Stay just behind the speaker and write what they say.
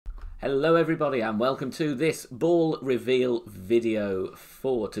Hello everybody and welcome to this ball reveal video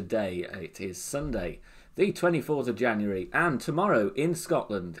for today. It is Sunday the 24th of January and tomorrow in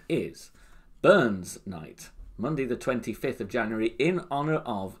Scotland is Burns Night. Monday the 25th of January in honour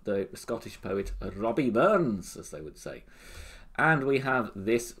of the Scottish poet Robbie Burns, as they would say. And we have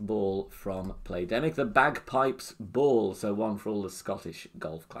this ball from Playdemic, the Bagpipes Ball, so one for all the Scottish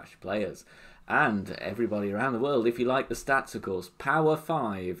Golf Clash players. And everybody around the world, if you like the stats, of course. Power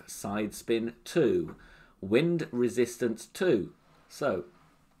 5, side spin 2, wind resistance 2. So,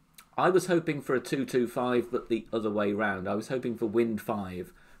 I was hoping for a 225, but the other way round. I was hoping for wind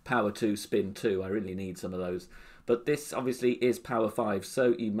 5, power 2, spin 2. I really need some of those. But this obviously is power 5,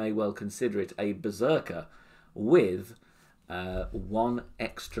 so you may well consider it a berserker with one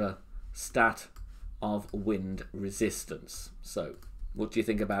extra stat of wind resistance. So, what do you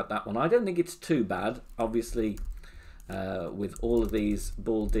think about that one? I don't think it's too bad. Obviously, with all of these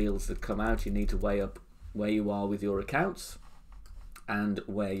ball deals that come out, you need to weigh up where you are with your accounts and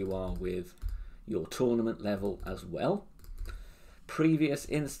where you are with your tournament level as well. Previous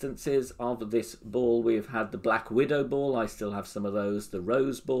instances of this ball, we've had the Black Widow ball. I still have some of those. The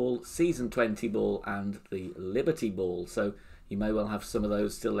Rose ball, Season 20 ball, and the Liberty ball. So you may well have some of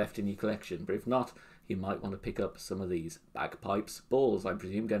those still left in your collection. But if not, you might want to pick up some of these Bagpipes balls. I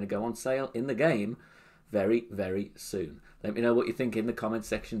presume going to go on sale in the game very, very soon. Let me know what you think in the comment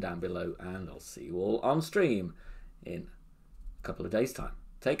section down below, and I'll see you all on stream in a couple of days' time.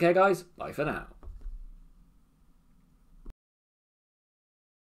 Take care, guys. Bye for now.